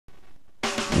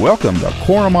Welcome to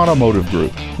Korum Automotive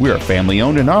Group. We are family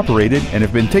owned and operated and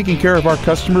have been taking care of our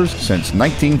customers since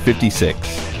 1956.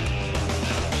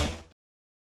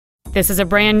 This is a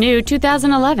brand new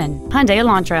 2011 Hyundai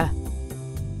Elantra.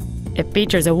 It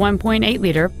features a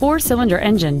 1.8-liter four-cylinder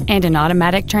engine and an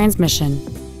automatic transmission.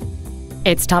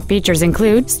 Its top features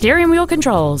include steering wheel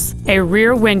controls, a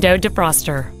rear window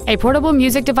defroster, a portable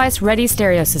music device-ready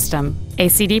stereo system, a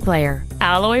CD player,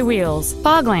 alloy wheels,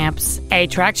 fog lamps, a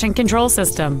traction control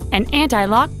system, an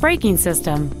anti-lock braking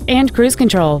system, and cruise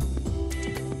control.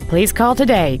 Please call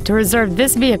today to reserve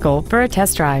this vehicle for a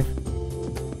test drive.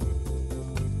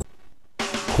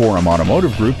 Korum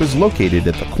Automotive Group is located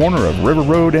at the corner of River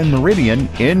Road and Meridian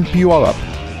in Puyallup.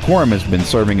 Korum has been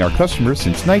serving our customers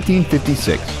since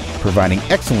 1956, providing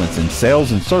excellence in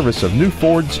sales and service of new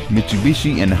Fords,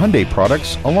 Mitsubishi, and Hyundai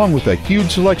products, along with a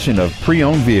huge selection of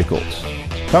pre-owned vehicles.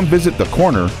 Come visit the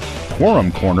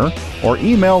Korum Corner, or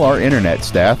email our internet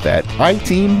staff at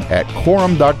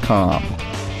iteam@korum.com.